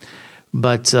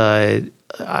 But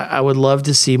I would love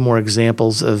to see more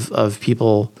examples of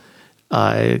people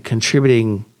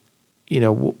contributing,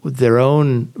 their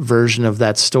own version of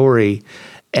that story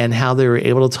and how they were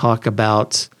able to talk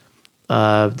about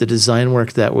the design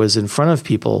work that was in front of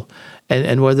people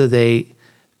and whether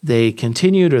they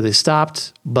continued or they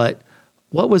stopped, but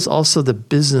what was also the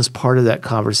business part of that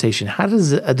conversation? How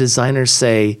does a designer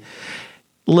say,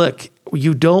 look,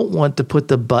 you don't want to put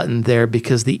the button there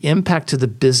because the impact to the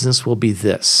business will be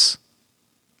this,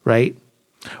 right?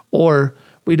 Or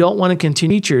we don't want to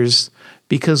continue features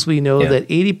because we know that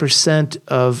 80%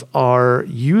 of our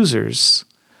users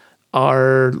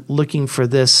are looking for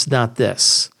this, not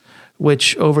this,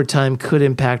 which over time could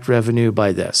impact revenue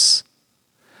by this.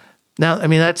 Now, I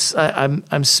mean,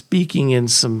 I'm speaking in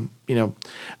some,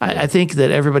 I think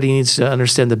that everybody needs to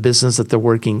understand the business that they're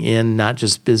working in, not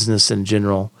just business in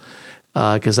general.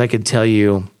 Because I can tell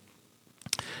you,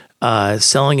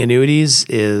 selling annuities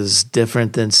is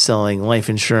different than selling life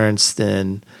insurance,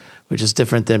 which is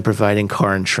different than providing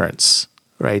car insurance,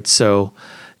 right? So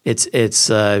it's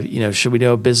should we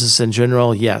know business in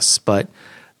general? Yes, but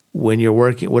when you're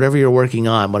working, whatever you're working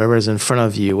on, whatever is in front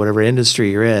of you, whatever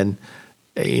industry you're in,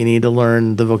 you need to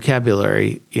learn the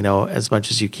vocabulary, as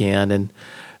much as you can, and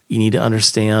you need to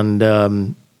understand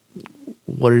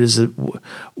what it is.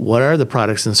 What are the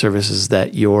products and services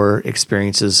that your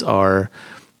experiences are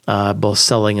both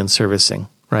selling and servicing,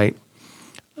 right?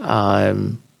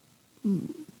 But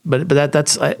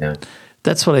that's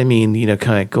what I mean.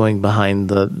 Kind of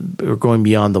going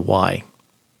beyond the why.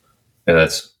 Yeah,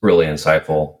 that's really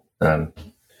insightful.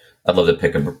 I'd love to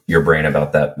pick your brain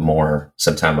about that more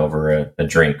sometime over a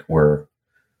drink. We're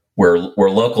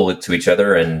local to each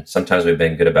other, and sometimes we've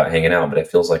been good about hanging out. But it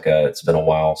feels like it's been a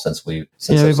while since we've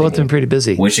both been pretty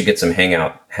busy. We should get some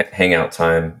hangout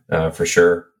time for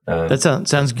sure. That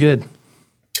sounds good.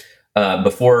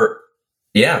 Before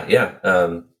we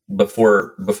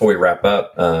wrap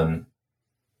up, I'm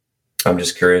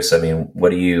just curious. I mean, what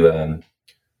do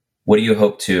you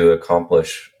hope to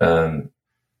accomplish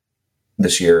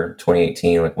this year,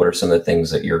 2018? Like, what are some of the things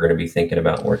that you're going to be thinking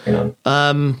about working on?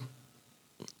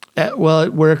 Well,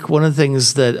 at work, one of the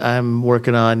things that I'm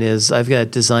working on is I've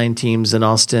got design teams in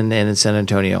Austin and in San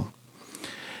Antonio.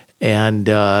 And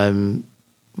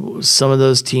some of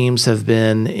those teams have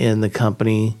been in the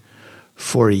company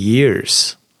for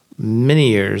years, many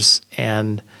years.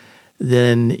 And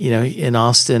then, in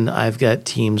Austin, I've got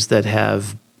teams that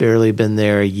have barely been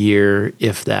there a year,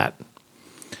 if that.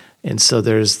 And so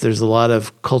there's a lot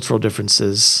of cultural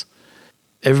differences.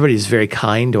 Everybody's very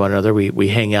kind to one another. We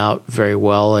hang out very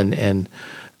well, and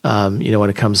when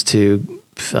it comes to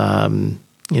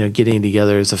getting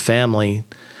together as a family,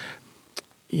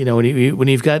 when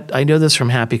you've got, I know this from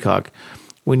Happy Cog,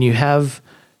 when you have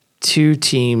two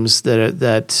teams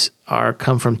that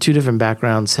come from two different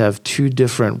backgrounds, have two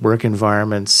different work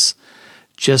environments,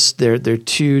 just they're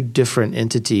two different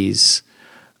entities,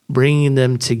 bringing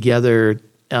them together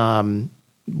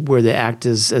where they act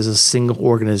as a single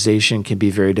organization can be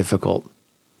very difficult.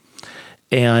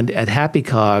 And at Happy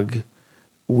Cog,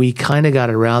 we kind of got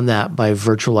around that by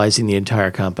virtualizing the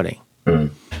entire company.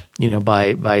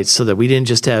 By so that we didn't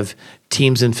just have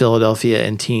teams in Philadelphia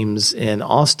and teams in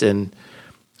Austin.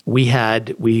 We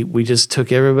just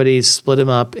took everybody, split them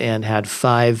up, and had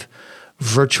 5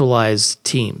 virtualized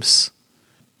teams.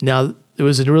 Now, it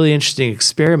was a really interesting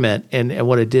experiment, and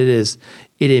what it did is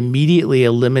it immediately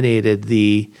eliminated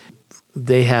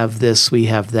they have this, we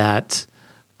have that,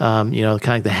 kind of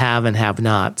like the have and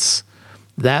have-nots.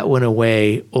 That went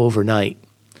away overnight.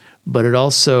 But it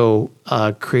also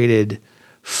created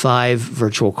 5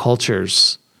 virtual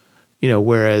cultures,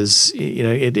 whereas,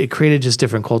 it created just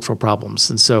different cultural problems.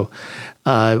 And so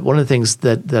one of the things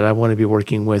that I want to be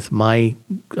working with my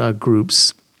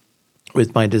groups,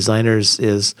 with my designers,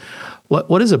 is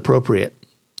what is appropriate.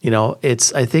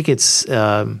 I think it's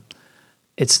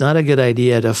not a good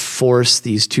idea to force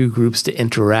these two groups to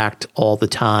interact all the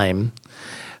time.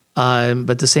 But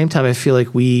at the same time, I feel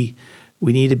like we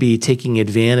need to be taking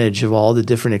advantage of all the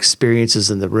different experiences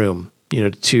in the room.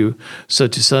 To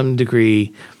some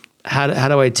degree, how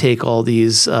do I take all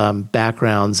these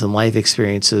backgrounds and life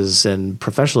experiences and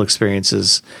professional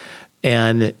experiences,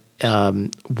 and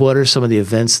what are some of the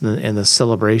events and the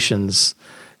celebrations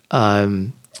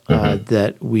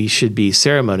that we should be,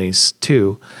 ceremonies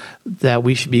too, that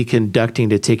we should be conducting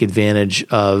to take advantage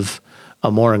of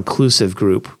a more inclusive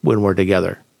group when we're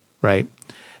together, right?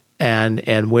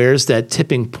 And where's that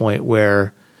tipping point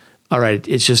where, all right,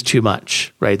 it's just too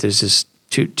much, right? There's just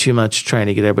too much trying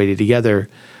to get everybody together.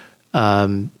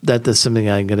 That's something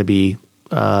I'm going to be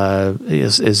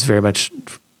is very much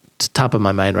top of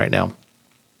my mind right now.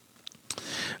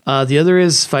 The other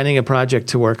is finding a project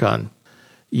to work on.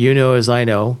 As I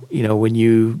know, when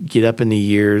you get up in the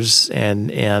years,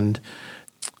 and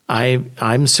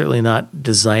I'm certainly not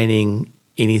designing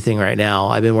anything right now.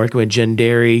 I've been working with Jen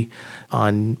Derry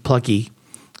on Plucky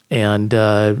and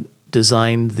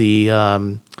designed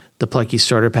the Plucky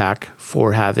starter pack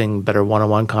for having better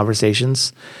one-on-one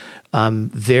conversations. I'm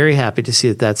very happy to see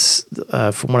that that's,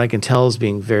 from what I can tell, is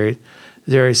being very,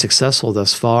 very successful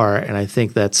thus far. And I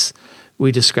think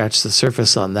we just scratched the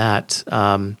surface on that.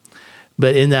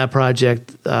 But in that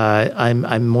project,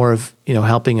 I'm more of,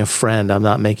 helping a friend. I'm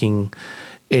not making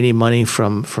any money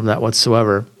from that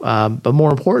whatsoever. But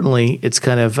more importantly,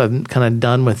 I'm kind of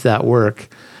done with that work.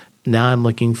 Now I'm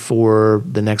looking for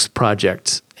the next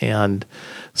project and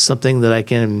something that I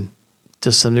can,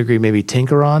 to some degree, maybe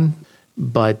tinker on.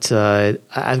 But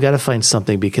I've got to find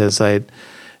something, because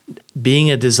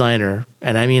being a designer,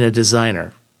 and I mean a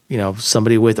designer,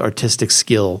 somebody with artistic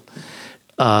skill,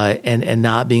 and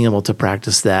not being able to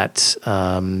practice that,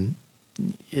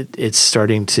 it's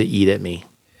starting to eat at me.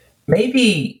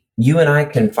 Maybe you and I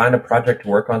can find a project to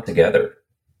work on together,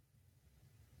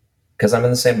 because I'm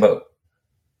in the same boat.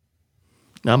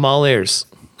 I'm all ears.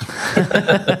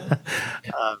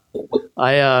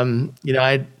 You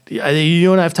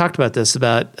and I've talked about this,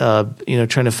 about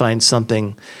trying to find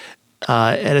something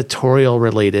editorial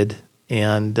related,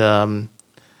 and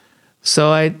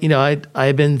so I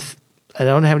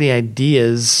don't have any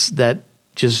ideas that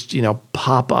just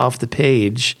pop off the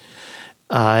page,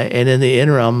 and in the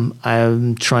interim,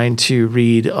 I'm trying to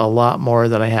read a lot more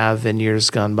than I have in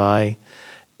years gone by,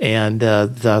 and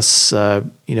thus, I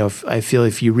feel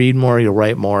if you read more, you'll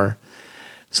write more.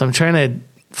 So I'm trying to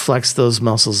flex those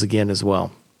muscles again as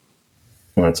well.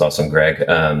 Well, that's awesome, Greg.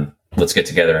 Let's get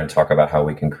together and talk about how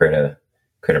we can create a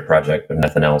project. If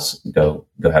nothing else, go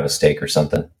have a steak or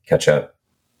something. Catch up.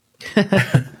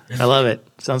 I love it.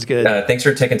 Sounds good. Thanks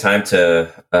for taking time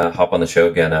to hop on the show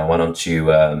again. Why don't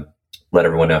you let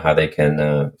everyone know how they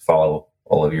can follow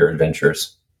all of your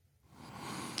adventures?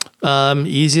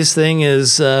 Easiest thing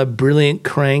is Brilliant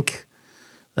Crank.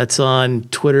 That's on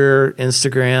Twitter,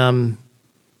 Instagram,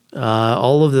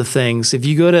 all of the things. If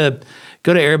you go to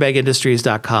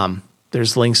airbagindustries.com,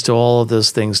 there's links to all of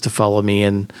those things to follow me,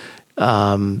 and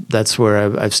that's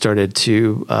where I've started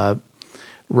to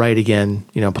write again.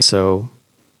 So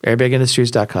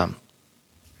airbagindustries.com.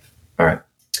 All right.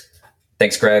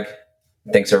 Thanks, Greg.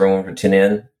 Thanks everyone for tuning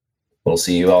in. We'll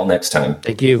see you all next time.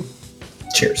 Thank you.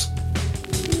 Cheers.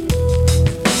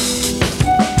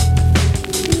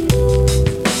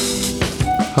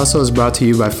 Hustle is brought to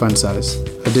you by FunSize,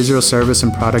 a digital service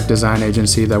and product design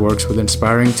agency that works with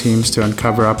inspiring teams to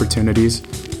uncover opportunities,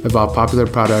 evolve popular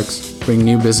products, bring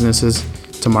new businesses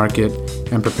to market,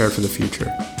 and prepare for the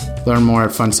future. Learn more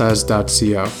at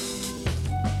funsize.co.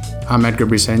 I'm Edgar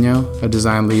Briseño, a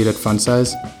design lead at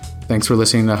FunSize. Thanks for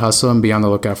listening to Hustle, and be on the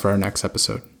lookout for our next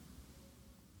episode.